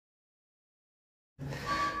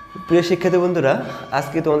প্রিয় শিক্ষার্থী বন্ধুরা,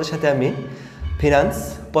 আজকে তোমাদের সাথে আমি ফিনান্স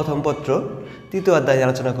প্রথম পত্র তৃতীয় অধ্যায়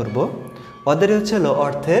আলোচনা করব। অধ্যায়টি হচ্ছে হলো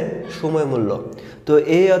অর্থের সময় মূল্য। তো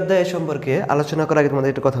এই অধ্যায় সম্পর্কে আলোচনা করার আগে তোমাদের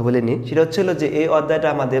একটা কথা বলে নিই। সেটা হচ্ছে হলো যে এই অধ্যায়টা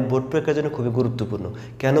আমাদের বোর্ড পরীক্ষার জন্য খুবই গুরুত্বপূর্ণ।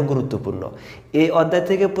 কেন গুরুত্বপূর্ণ? এই অধ্যায়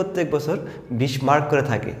থেকে প্রত্যেক বছর 20 মার্ক করে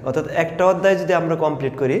থাকে, অর্থাৎ একটা অধ্যায় যদি আমরা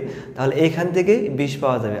কমপ্লিট করি তাহলে এইখান থেকেই 20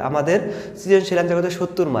 পাওয়া যাবে। আমাদের সৃজনশীল অ্যান্সার করতে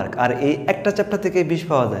 70 মার্ক, আর এই একটা চ্যাপ্টার থেকে 20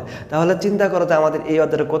 পাওয়া যায়। তাহলে চিন্তা করো যে আমাদের এই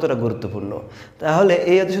অধ্যায়টা কতটা গুরুত্বপূর্ণ। তাহলে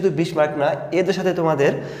এই অধ্যায় শুধু 20 মার্ক না, এদের সাথে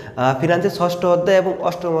তোমাদের ফিনান্সের ষষ্ঠ অধ্যায় এবং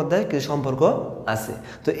অষ্টম অধ্যায় কিছু সম্পর্ক আছে।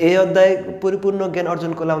 তো এই অধ্যায় পরিপূর্ণ জ্ঞান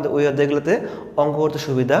অর্জন করলে আমাদের ওই অধ্যায়গুলোতে অঙ্ক করতে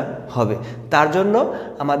সুবিধা হবে। তার জন্য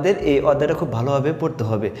আমাদের এই অধ্যায়টা খুব ভালোভাবে পড়তে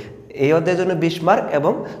হবে। এই অধ্যায়ের জন্য 20 মার্ক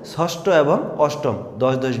এবং ষষ্ঠ এবং অষ্টম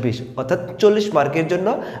 10 10 20, অর্থাৎ 40 মার্কের জন্য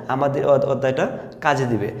আমাদের অধ্যায়টা কাজে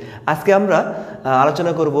দিবে। আজকে আমরা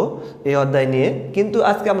আলোচনা করব এই অধ্যায় নিয়ে, কিন্তু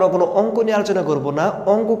আজকে আমরা কোনো অঙ্ক নিয়ে আলোচনা করব না।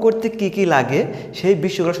 অঙ্ক করতে কি কি লাগে সেই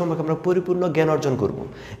বিষয়গুলো সম্পর্কে আমরা পরিপূর্ণ জ্ঞান অর্জন করব।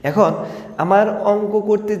 এখন আমার অঙ্ক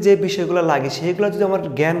করতে যে বিষয়গুলো লাগে সেইগুলো যদি আমার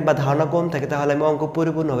জ্ঞান বা ধারণা কম থাকে তাহলে আমি অঙ্ক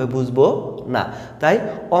পরিপূর্ণভাবে বুঝবো না। তাই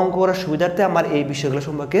অঙ্ক করার সুবিধার্থে আমার এই বিষয়গুলো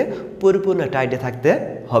সম্পর্কে পরিপূর্ণ একটা আইডিয়া থাকতে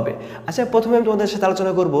হবে। আচ্ছা, প্রথমে আমি তোমাদের সাথে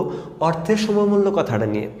আলোচনা করব অর্থের সময় মূল্য কথাটা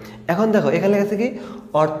নিয়ে। এখন দেখো, এখানে লেখা আছে কি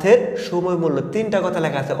অর্থের সময় মূল্য। তিনটা কথা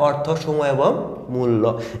লেখা আছে, অর্থ, সময় এবং মূল্য।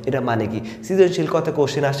 এটা মানে কি? সৃজনশীল কথা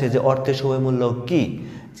কোশ্চেন আসে যে অর্থের সময় মূল্য কি,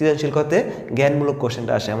 সৃজনশীল করতে জ্ঞানমূলক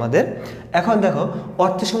কোশ্চেনটা আসে আমাদের। এখন দেখো,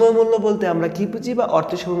 অর্থের সময় মূল্য বলতে আমরা কি বুঝি বা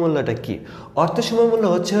অর্থের সময় মূল্যটা কি? অর্থের সময় মূল্য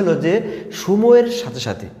হচ্ছে হলো যে সময়ের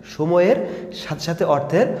সাথে সাথে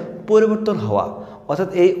অর্থের পরিবর্তন হওয়া, অর্থাৎ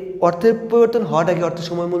এই অর্থের পরিবর্তন হওয়াটাকে অর্থের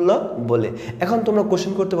সময় মূল্য বলে। এখন তোমরা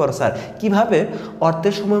কোশ্চেন করতে পারো, স্যার কিভাবে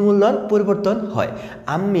অর্থের সময় মূল্যর পরিবর্তন হয়?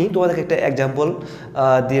 আমি তোমাদেরকে একটা এক্সাম্পল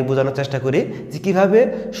দিয়ে বোঝানোর চেষ্টা করি যে কীভাবে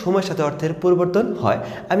সময়ের সাথে অর্থের পরিবর্তন হয়।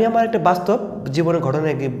 আমি আমার একটা বাস্তব জীবনের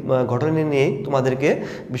ঘটনা নিয়েই তোমাদেরকে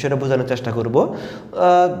বিষয়টা বোঝানোর চেষ্টা করব।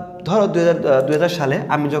 ধরো 2000 সালে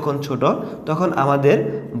আমি যখন ছোট, তখন আমাদের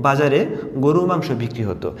বাজারে গরুর মাংস বিক্রি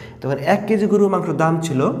হতো। তখন 1 কেজি গরুর মাংসের দাম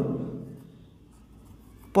ছিল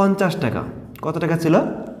 50 টাকা। কত টাকা ছিল?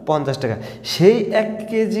 50 টাকা। সেই 1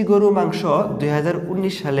 কেজি গরু মাংস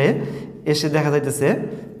 2019 সালে এসে দেখা যাইতেছে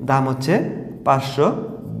দাম হচ্ছে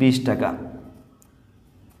 520 টাকা।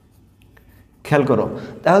 খেয়াল করো,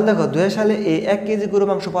 তাহলে দেখো 2000 সালে এই 1 কেজি গরু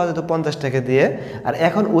মাংস পাওয়া যেত 50 টাকা দিয়ে, আর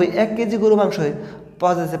এখন ওই 1 কেজি গরু মাংস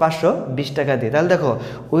পাওয়া যাচ্ছে 520 টাকা দিয়ে। তাহলে দেখো,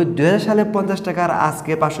 ওই 2000 সালে 50 টাকা আর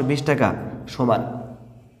আজকে 520 টাকা সমান।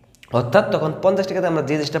 অর্থাৎ তখন 50 টাকাতে আমরা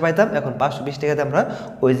যে জিনিসটা পাইতাম, এখন 520 টাকাতে আমরা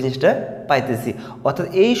ওই জিনিসটা পাইতেছি। অর্থাৎ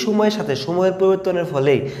এই সময়ের সাথে সময়ের পরিবর্তনের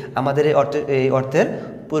ফলেই আমাদের এই অর্থের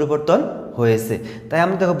পরিবর্তন হয়েছে। তাই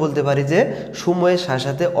আমরা দেখো বলতে পারি যে সময়ের সাথে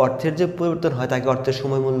সাথে অর্থের যে পরিবর্তন হয় তাকে অর্থের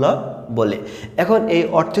সময় মূল্য বলে। এখন এই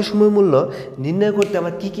অর্থের সময় মূল্য নির্ণয় করতে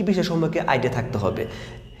আমার কী কী বিষয় সম্পর্কে আইডিয়া থাকতে হবে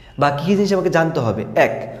বা কী কী জিনিস আমাকে জানতে হবে?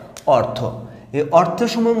 এক, অর্থ। এই অর্থের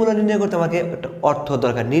সময় মূল্য নির্ণয় করতে আমাকে একটা অর্থ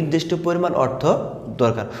দরকার, নির্দিষ্ট পরিমাণ অর্থ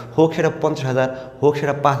দরকার। হোক সেটা 50,000, হোক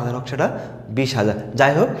সেটা 5,000, হোক সেটা 20,000,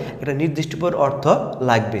 যাই হোক একটা নির্দিষ্ট পরিমাণ অর্থ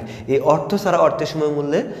লাগবে। এই অর্থ ছাড়া অর্থের সময়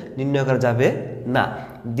মূল্যে নির্ণয় করা যাবে না।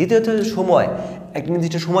 দ্বিতীয়ত সময়, একটা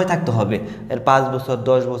নির্দিষ্ট সময় থাকতে হবে। এর 5 বছর,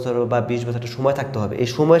 10 বছর বা 20 বছর একটা সময় থাকতে হবে। এই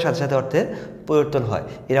সময়ের সাথে সাথে অর্থের পরিবর্তন হয়,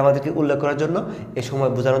 এর আমাদেরকে উল্লেখ করার জন্য, এই সময়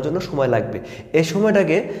বোঝানোর জন্য সময় লাগবে। এই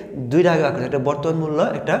সময়টাকে দুই ভাগে ভাগ করা, একটা বর্তমান মূল্য,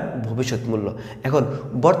 একটা ভবিষ্যৎ মূল্য। এখন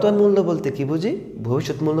বর্তমান মূল্য বলতে কি বুঝি,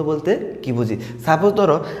 ভবিষ্যৎ মূল্য বলতে কি বুঝি? সাপোজ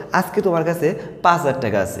ধরো আজকে তোমার কাছে 5,000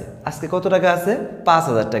 টাকা আছে। আজকে কত টাকা আছে?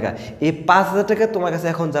 5,000 টাকা। এই 5,000 টাকা তোমার কাছে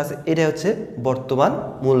এখন যা আছে এটা হচ্ছে বর্তমান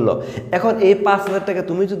মূল্য। এখন এই 5,000 টাকা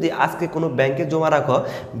তুমি যদি আজকে কোনো ব্যাংকে জমা রাখো,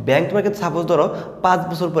 ব্যাংক তোমাকে সাপোজ ধরো 5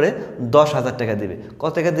 বছর পরে 10,000 টাকা দেবে।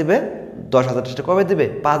 কত টাকা দেবে? 10,000 টাকা। কবে দেবে?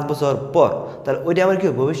 5 বছর পর। তাহলে ওইটা আমার কি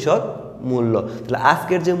ভবিষ্যৎ মূল্য। তাহলে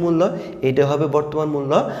আজকের যে মূল্য এইটা হবে বর্তমান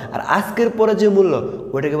মূল্য, আর আজকের পরে যে মূল্য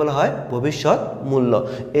ওইটাকে বলা হয় ভবিষ্যৎ মূল্য।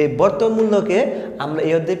 এই বর্তমান মূল্যকে আমরা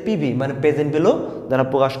এই অধ্যায়ে পিবি মানে প্রেজেন্ট ভ্যালু দ্বারা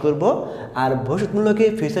প্রকাশ করব, আর ভবিষ্যৎ মূল্যকে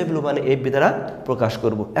ফিউচার ভ্যালু মানে এফবি দ্বারা প্রকাশ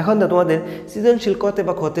করব। এখন তোমাদের সৃজনশীল কতে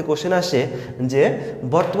বা ক্ষতে কোশ্চেন আসে যে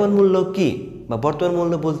বর্তমান মূল্য কি বা বর্তমান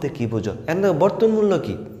মূল্য বলতে কি বোঝো? এখন বর্তমান মূল্য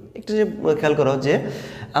কি একটু যে খেয়াল করো, যে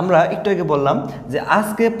আমরা একটু আগে বললাম যে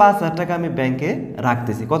আজকে 5,000 টাকা আমি ব্যাংকে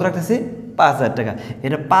রাখতেছি। কত রাখতেছি? 5,000 টাকা।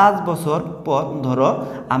 এটা 5 বছর পর ধরো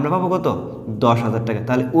আমরা পাবো কত? 10,000 টাকা।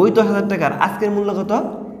 তাহলে ওই 10,000 টাকার আজকের মূল্য কত?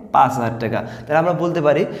 5,000 টাকা। তাহলে আমরা বলতে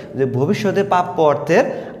পারি যে ভবিষ্যতে প্রাপ্য অর্থের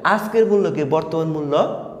আজকের মূল্যকে বর্তমান মূল্য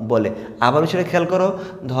বলে। আবার সেটা খেয়াল করো,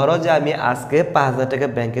 ধরো যে আমি আজকে 5,000 টাকা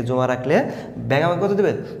ব্যাংকে জমা রাখলে ব্যাংক আমাকে কত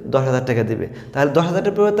দেবে? 10,000 টাকা দেবে। তাহলে 10,000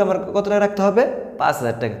 টাকার পরিবর্তে আমার কত টাকা রাখতে হবে?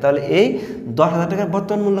 5,000 টাকা। তাহলে এই 10,000 টাকার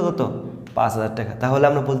বর্তমান মূল্য কত? 5,000 টাকা। তাহলে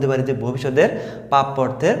আমরা বলতে পারি যে ভবিষ্যতের প্রাপ্য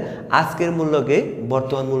অর্থের আজকের মূল্যকে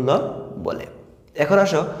বর্তমান মূল্য বলে। এখন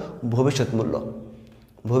আসো ভবিষ্যৎ মূল্য।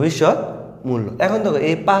 ভবিষ্যৎ মূল্য এখন দেখো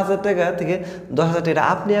এই 5,000 টাকা থেকে 10,000 টাকা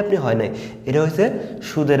আপনি হয় নাই, এটা হয়েছে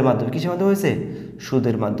সুদের মাধ্যমে। কিসের মাধ্যমে হয়েছে?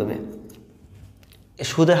 সুদের মাধ্যমে।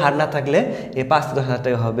 সুদের হার না থাকলে এই 5 থেকে 10,000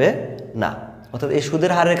 টাকা হবে না। অর্থাৎ এই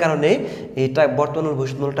সুদের হারের কারণে এইটা বর্তমান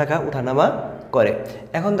ভবিষ্যৎ মূল্য টাকা উঠানামা করে।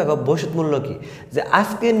 এখন দেখো ভবিষ্যৎ মূল্য কি? যে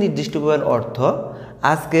আজকের নির্দিষ্ট পরিমাণ অর্থ,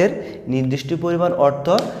 আজকের নির্দিষ্ট পরিমাণ অর্থ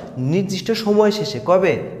নির্দিষ্ট সময় শেষে,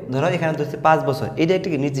 কবে? ধরো এখানে তো হচ্ছে 5 বছর, এটা একটা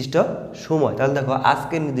কি নির্দিষ্ট সময়। তাহলে দেখো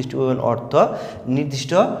আজকের নির্দিষ্ট পরিমাণ অর্থ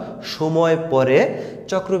নির্দিষ্ট সময় পরে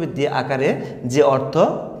চক্রবৃদ্ধি আকারে যে অর্থ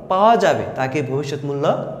পাওয়া যাবে তাকে ভবিষ্যৎ মূল্য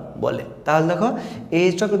বলে। তাহলে দেখো এই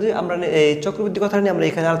চক্রবৃদ্ধি কথা নিয়ে আমরা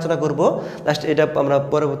এখানে আলোচনা করব, জাস্ট এটা আমরা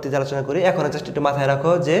পরবর্তীতে আলোচনা করি। এখন জাস্ট একটু মাথায়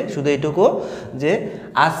রাখো যে শুধু এইটুকু যে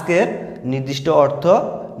আজকের নির্দিষ্ট অর্থ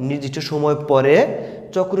নির্দিষ্ট সময় পরে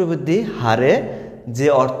চক্রবৃদ্ধি হারে যে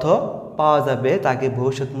অর্থ পাওয়া যাবে তাকে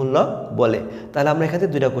ভবিষ্যৎ মূল্য বলে। তাহলে আমরা এখানে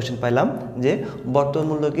দুইটা কোশ্চেন পাইলাম যে বর্তমান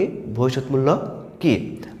মূল্য কি, ভবিষ্যৎ মূল্য কি।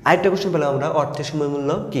 আরেকটা কোশ্চেন পেলাম আমরা অর্থের সময় মূল্য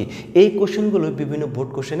কি। এই কোশ্চেনগুলো বিভিন্ন বোর্ড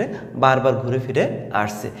কোশ্চেনে বারবার ঘুরে ফিরে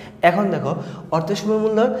আসছে। এখন দেখো অর্থের সময়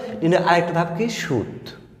মূল্য নির্ণয় আরেকটা ধাপ কি, সুদ।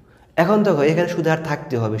 এখন দেখো এখানে সুদের হার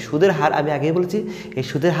থাকতে হবে। সুদের হার আমি আগেই বলেছি, এই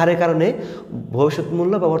সুদের হারের কারণে ভবিষ্যৎ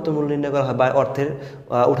মূল্য বা বর্তমান মূল্য নির্ণয় করা হয় বা অর্থের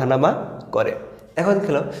উঠানামা করে। এখন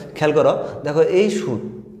খেয়াল করো, দেখো এই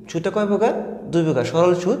সুদটা কয় প্রকার? 2 প্রকার,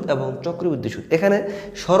 সরল সুদ এবং চক্রবৃদ্ধি সুদ। এখানে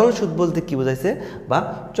সরল সুদ বলতে কি বোঝাইছে বা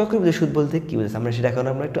চক্রবৃদ্ধি সুদ বলতে কি বোঝাইছে আমরা সেটা এখন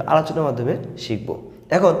আমরা একটু আলোচনার মাধ্যমে শিখব।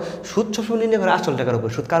 এখন সুদ সবসময় নির্ণয় করা আসল টাকার উপর।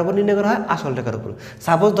 সুদ কার উপর নির্ণয় করা হয়? আসল টাকার উপর।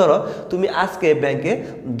 সাপোজ ধরো তুমি আজকে ব্যাংকে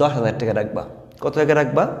 10,000 টাকা রাখবা। কত টাকা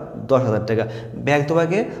রাখবা? 10,000 টাকা। ব্যাংক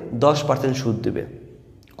তোমাকে 10% সুদ দেবে।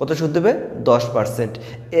 কত সুদ দেবে? 10%।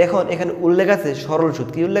 এখন এখানে উল্লেখ আছে সরল সুদ।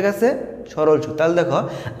 কি উল্লেখ আছে? সরল সুদ। তাহলে দেখো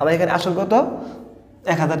আমার এখানে আসল কত?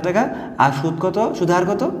 1,000 টাকা। আর সুদ কত? সুদের হার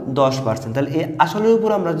কত? 10%। তাহলে এই আসলের উপর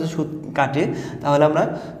আমরা যদি সুদ কাটি তাহলে আমরা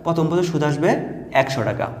প্রথম সুদ আসবে 100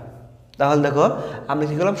 টাকা। তাহলে দেখো আমরা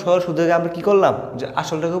কী করলাম? সরল সুদের আমরা কী করলাম? যে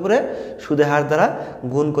আসল টাকার উপরে সুদের হার দ্বারা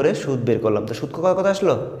গুণ করে সুদ বের করলাম। তো সুদ কত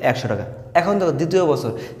আসলো? 100 টাকা। এখন দেখো দ্বিতীয়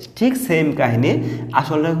বছর ঠিক সেম কাহিনী,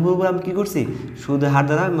 আসল টাকার উপর আমি কী করছি? সুদের হার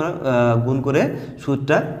দ্বারা আমরা গুণ করে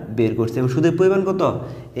সুদটা বের করছি এবং সুদের পরিমাণ কত?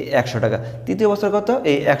 এই 100 টাকা। তৃতীয় বছর কত?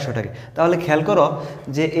 এই 100 টাকা। তাহলে খেয়াল করো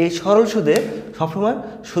যে এই সরল সুদে সবসময়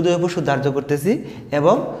সুদের উপর সুদ ধার্য করতেছি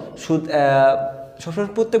এবং সুদ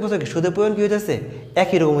সবসময় প্রত্যেক বছর সুদের পরিমাণ কী হয়ে যাচ্ছে?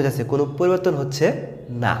 একই রকম হয়ে যাচ্ছে, কোনো পরিবর্তন হচ্ছে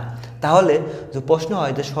না। তাহলে যে প্রশ্ন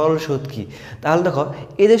হয় যে সরল সুদ কি, তাহলে দেখো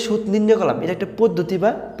এই যে সুদ নির্ণয় করলাম এটা একটা পদ্ধতি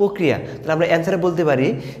বা প্রক্রিয়া। তাহলে আমরা অ্যান্সারে বলতে পারি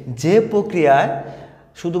যে প্রক্রিয়ায়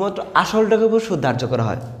শুধুমাত্র আসল টাকার উপর সুদ ধার্য করা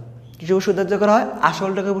হয়। কিসের উপর সুদ ধার্য করা হয়? আসল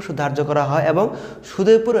টাকার উপর সুদ ধার্য করা হয় এবং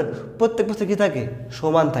সুদের পরিমাণ প্রত্যেক বছর কী থাকে?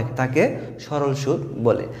 সমান থাকে, তাকে সরল সুদ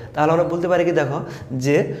বলে। তাহলে আমরা বলতে পারি কি, দেখো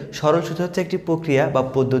যে সরল সুদ হচ্ছে একটি প্রক্রিয়া বা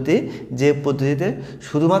পদ্ধতি, যে পদ্ধতিতে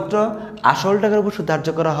শুধুমাত্র আসল টাকার উপর সুদ ধার্য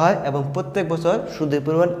করা হয় এবং প্রত্যেক বছর সুদের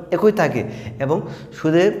পরিমাণ একই থাকে এবং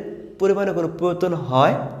সুদের পরিমাণে কোনো পরিবর্তন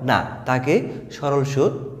হয় না, তাকে সরল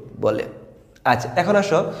সুদ বলে। আচ্ছা, এখন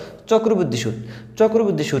আসো চক্রবৃদ্ধি সুদ।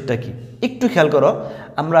 চক্রবৃদ্ধি সুদটা কি একটু খেয়াল করো।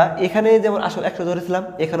 আমরা এখানে যেমন আসল 100 ধরেছিলাম,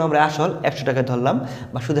 এখানে আমরা আসল 100 টাকা ধরলাম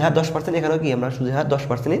বা সুদের হার 10%, এখানেও কি আমরা সুদের হার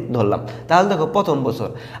 10%ই ধরলাম। তাহলে দেখো প্রথম বছর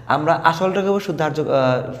আমরা আসল টাকা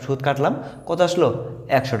সুদ কাটলাম, কত আসলো?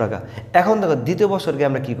 100 টাকা। এখন দেখো দ্বিতীয় বছরকে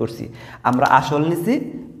আমরা কি করছি? আমরা আসল নিছি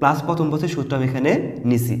প্লাস প্রথম বছরের সুদটা আমি এখানে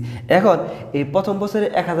নিছি। এখন এই প্রথম বছরে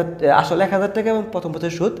 1,000 আসল 1,000 টাকা এবং প্রথম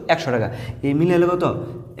বছরের সুদ 100 টাকা, এই মিলে হলো কত?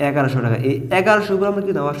 1,100 টাকা। এই 1,100 উপর আমরা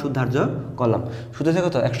কি আমার সুদ ধার্য করলাম, সুদ হচ্ছে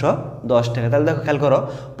কত? 110 টাকা। তাহলে দেখো খেয়াল করো,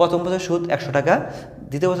 প্রথম বছর সুদ 100 টাকা,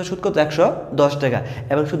 দ্বিতীয় বছর সুদ কত? 110 টাকা।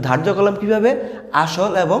 এবং সুদ ধার্য করলাম কিভাবে?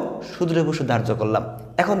 আসল এবং সুদের উপর সুদ ধার্য করলাম।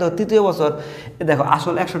 এখন দেখো তৃতীয় বছর দেখো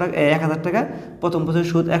আসল 100 টাকা, 1,000 টাকা, প্রথম বছর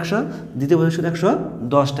সুদ 100, দ্বিতীয় বছর সুদ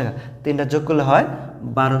 110 টাকা, তিনটা যোগ করলে হয়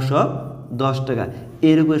 1,210 টাকা।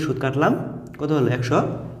 এর উপরে সুদ কাটলাম, কত হলো?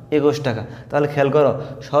 121 টাকা। তাহলে খেয়াল করো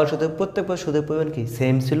সরল সুদের প্রত্যেক বছর সুদের পরিমাণ কি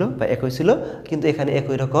সেম ছিল বা একই ছিল, কিন্তু এখানে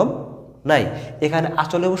একই রকম নাই। এখানে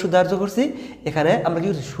আসলের উপর সুদ ধার্য করছি, এখানে আমরা কি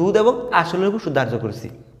করছি? সুদ এবং আসলের উপর সুদ ধার্য করছি।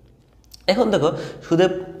 এখন দেখো সুদের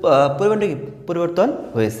পরিমাণটা কি পরিবর্তন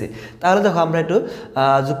হয়েছে। তাহলে দেখো আমরা একটু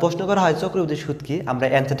যে প্রশ্ন করা হয় চক্রবৃদ্ধি সুদ কি, আমরা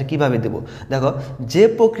অ্যান্সারটা কীভাবে দেবো? দেখো যে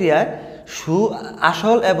প্রক্রিয়ায়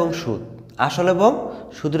আসল এবং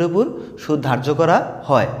সুদের উপর সুদ ধার্য করা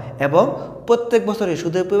হয় এবং প্রত্যেক বছরে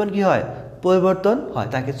সুদের পরিমাণ কী হয়? পরিবর্তন হয়,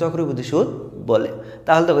 তাকে চক্রবৃদ্ধি সুদ বলে।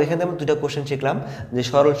 তাহলে দেখো এখানে আমরা দুটো কোশ্চেন শিখলাম যে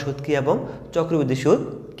সরল সুদ কি এবং চক্রবৃদ্ধি সুদ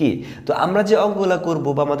কি। তো আমরা যে অঙ্কগুলো করব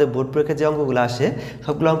বা আমাদের বোর্ড পরীক্ষায় যে অঙ্কগুলো আসে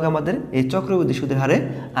সবগুলো অঙ্ক আমাদের এই চক্রবৃদ্ধি সুদের হারে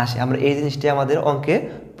আসে। আমরা এই জিনিসটি আমাদের অঙ্কে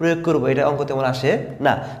প্রয়োগ করব, এটা অঙ্ক তেমন আসে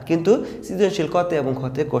না, কিন্তু সৃজনশীল কতে এবং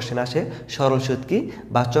খতে কোশ্চেন আসে সরল সুদ কি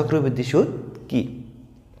বা চক্রবৃদ্ধি সুদ কি।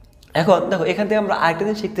 এখন দেখো এখান থেকে আমরা আরেকটা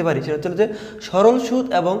জিনিস শিখতে পারি, সেটা হচ্ছে যে সরল সুদ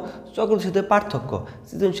এবং চক্রবৃদ্ধি সুদের পার্থক্য।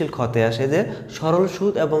 সৃজনশীল খতে আসে যে সরল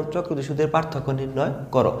সুদ এবং চক্রবৃদ্ধি সুদের পার্থক্য নির্ণয়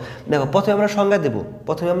করো। দেখো প্রথমে আমরা সংজ্ঞা দেব,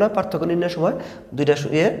 প্রথমে আমরা পার্থক্য নির্ণয়ের সময় দুইটা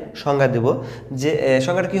সংজ্ঞা দেব। যে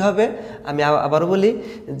সংজ্ঞাটা কী হবে আমি আবারও বলি,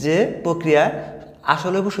 যে প্রক্রিয়া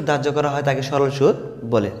আসল এবং সুদ ধার্য করা হয় তাকে সরল সুদ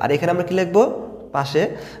বলে। আর এখানে আমরা কি লিখবো পাশে,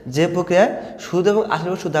 যে প্রক্রিয়ায় সুদ এবং আসল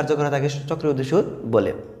এবং সুদ ধার্য করা হয় তাকে চক্রবৃদ্ধি সুদ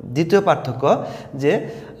বলে। দ্বিতীয় পার্থক্য যে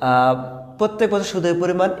প্রত্যেক বছর সুদের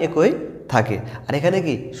পরিমাণ একই থাকে, আর এখানে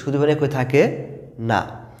কি সুদের পরিমাণ একই থাকে না।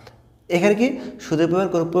 এখানে কি সুদের পরিমাণ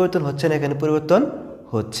কোনো পরিবর্তন হচ্ছে না, এখানে পরিবর্তন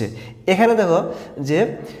হচ্ছে। এখানে দেখো যে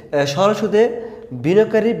সরল সুদে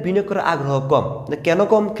বিনিয়োগকারীর বিনিয়োগ করার আগ্রহ কম। কেন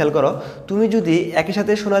কম খেয়াল করো, তুমি যদি একই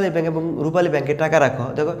সাথে সোনালী ব্যাংক এবং রূপালী ব্যাংকে টাকা রাখো,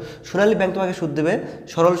 দেখো সোনালী ব্যাংক তোমাকে সুদ দেবে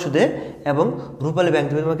সরল সুদে এবং রূপালী ব্যাংক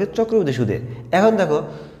দেবে তোমাকে চক্রবৃদ্ধি সুদে। এখন দেখো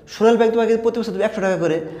সোনালী ব্যাংক তোমাকে প্রতি বছর দেবে 100 টাকা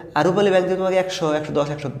করে, আর রূপালী ব্যাংক দেবে তোমাকে 100, 110,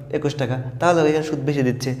 121 টাকা। তাহলে এখানে সুদ বেশি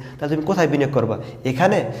দিচ্ছে, তাহলে তুমি কোথায় বিনিয়োগ করবা,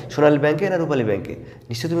 এখানে সোনালী ব্যাংকে না রূপালী ব্যাংকে?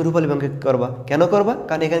 নিশ্চয়ই তুমি রূপালী ব্যাংকে করবা। কেন করবা?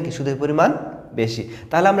 কারণ এখানে কি সুদের পরিমাণ বেশি।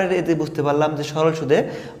 তাহলে আমরা এতে বুঝতে পারলাম যে সরল সুদে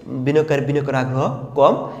বিনিয়োগকারী বিনিয়োগ করার আগ্রহ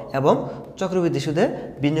কম এবং চক্রবৃদ্ধি সুদে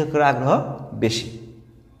বিনিয়োগ করার আগ্রহ বেশি।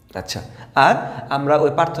 আচ্ছা, আর আমরা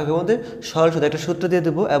ওই পার্থক্যের মধ্যে সরল সুদে একটা সূত্র দিয়ে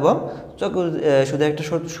দেবো এবং সুদে একটা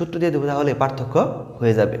সূত্র দিয়ে দেবো, তাহলে পার্থক্য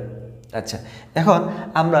হয়ে যাবে। আচ্ছা, এখন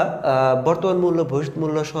আমরা বর্তমান মূল্য, ভবিষ্যৎ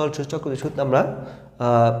মূল্য, সরল সুদ, চক্রবৃদ্ধি সুদ আমরা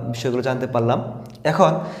বিষয়গুলো জানতে পারলাম।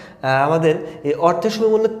 এখন আমাদের এই অর্থের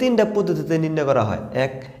সময়মূল্য 3টা পদ্ধতিতে নির্ণয় করা হয়।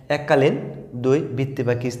 এককালীন, 2 বৃত্তি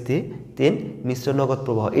বা কিস্তি, 3 মিশ্র নগদ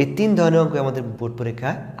প্রবাহ। এই 3 ধরনের অঙ্ক আমাদের বোর্ড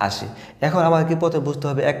পরীক্ষায় আসে। এখন আমাদেরকে প্রথমে বুঝতে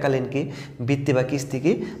হবে এককালীন কি, বৃত্তি বা কিস্তি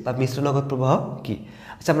কি, বা মিশ্র নগদ প্রবাহ কি।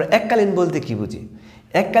 আচ্ছা, আমরা এককালীন বলতে কি বুঝি?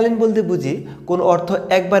 এককালীন বলতে বুঝি কোনো অর্থ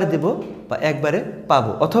একবারে দেব বা একবারে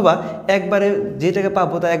পাবো, অথবা একবারে যে টাকা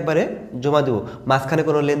পাবো তা একবারে জমা দেবো, মাঝখানে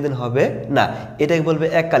কোনো লেনদেন হবে না, এটাকে বলবে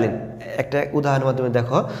এককালীন। একটা উদাহরণের মাধ্যমে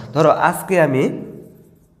দেখো, ধরো আজকে আমি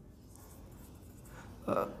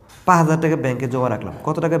 5000 টাকা ব্যাংকে জমা রাখলাম।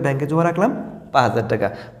 কত টাকা ব্যাংকে জমা রাখলাম? 5000 টাকা।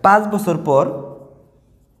 5 বছর পর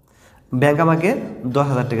ব্যাংক আমাকে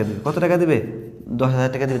 10,000 টাকা দেবে। কত টাকা দেবে? 10,000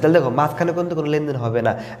 টাকা দেবে। তাহলে দেখো মাঝখানে কিন্তু কোনো লেনদেন হবে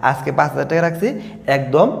না। আজকে 5,000 টাকা রাখছি,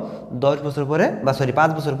 একদম 10 বছর পরে বা 5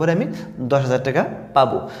 বছর পরে আমি 10,000 টাকা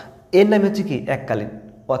পাবো। এর নাম হচ্ছে কি এককালীন,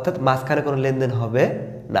 অর্থাৎ মাঝখানে কোনো লেনদেন হবে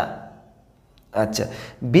না। আচ্ছা,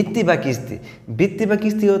 বৃত্তি বা কিস্তি। বৃত্তি বা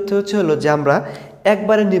কিস্তি হচ্ছে হলো যে আমরা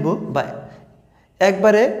একবারে নিব বা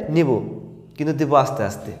একবারে নিব কিন্তু দেবো আস্তে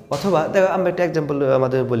আস্তে। অথবা দেখো আমরা একটা এক্সাম্পল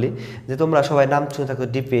আমাদের বলি, যে তোমরা সবাই নাম শুনে থাকো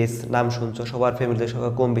ডিপিএস, নাম শুনছো, সবার ফ্যামিলিতে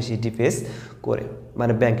সবাই কম বেশি ডিপিএস করে,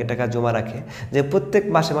 মানে ব্যাংকে টাকা জমা রাখে, যে প্রত্যেক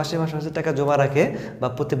মাসে মাসে মাসে মাসে টাকা জমা রাখে বা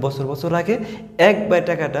প্রত্যেক বছর বছর রাখে, একবার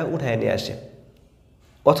টাকাটা উঠায় নিয়ে আসে।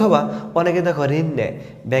 অথবা অনেকে দেখো ঋণ নেয়,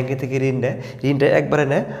 ব্যাংকে থেকে ঋণ নেয়, ঋণটা একবারে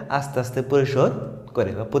নেয়, আস্তে আস্তে পরিশোধ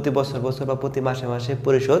করে, বা প্রতি বছর বছর বা প্রতি মাসে মাসে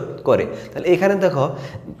পরিশোধ করে। তাহলে এখানে দেখো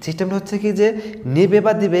সিস্টেমটা হচ্ছে কি, যে নিবে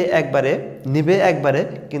বা দিবে একবারে, নিবে একবারে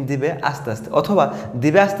কিন্তু দিবে আস্তে আস্তে, অথবা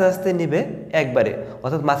দিবে আস্তে আস্তে নিবে একবারে,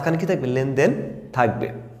 অর্থাৎ মাঝখানে কি থাকবে? লেনদেন থাকবে।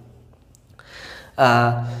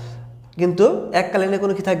 কিন্তু এককালীনে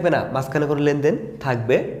কোনো কি থাকবে না, মাঝখানে কোনো লেনদেন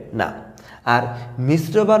থাকবে না। আর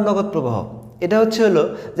মিশ্র বা নগদ প্রবাহ, এটা হচ্ছে হলো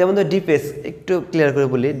যেমন ধর ডিপিএস, একটু ক্লিয়ার করে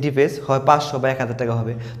বলি, ডিপিএস হয় 500 বা 1000 টাকা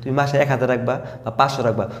হবে, তুমি মাসে 1000 রাখবা বা 500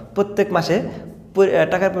 রাখবা, প্রত্যেক মাসে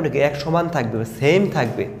টাকার পরিমাণ এক সমান থাকবে, সেম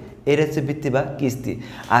থাকবে। এর হচ্ছে বৃত্তি বা কিস্তি।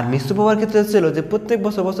 আর মিশ্র প্রবাহের ক্ষেত্রে হচ্ছে হলো যে প্রত্যেক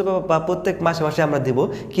বছর বছর বা প্রত্যেক মাসে মাসে আমরা দেব,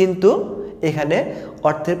 কিন্তু এখানে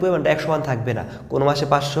অর্থের পরিমাণটা এক সমান থাকবে না, কোনো মাসে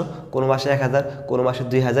 500, কোনো মাসে 1000, কোনো মাসে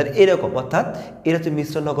 2000, এরকম, অর্থাৎ এটা হচ্ছে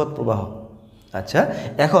মিশ্র নগদ প্রবাহ। আচ্ছা,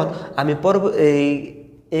 এখন আমি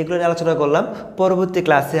এইগুলো নিয়ে আলোচনা করলাম। পরবর্তী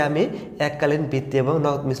ক্লাসে আমি এককালীন বৃত্তি এবং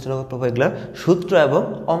মিশ্র নগদ প্রবাহ এগুলোর সূত্র এবং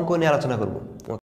অঙ্ক নিয়ে আলোচনা করব।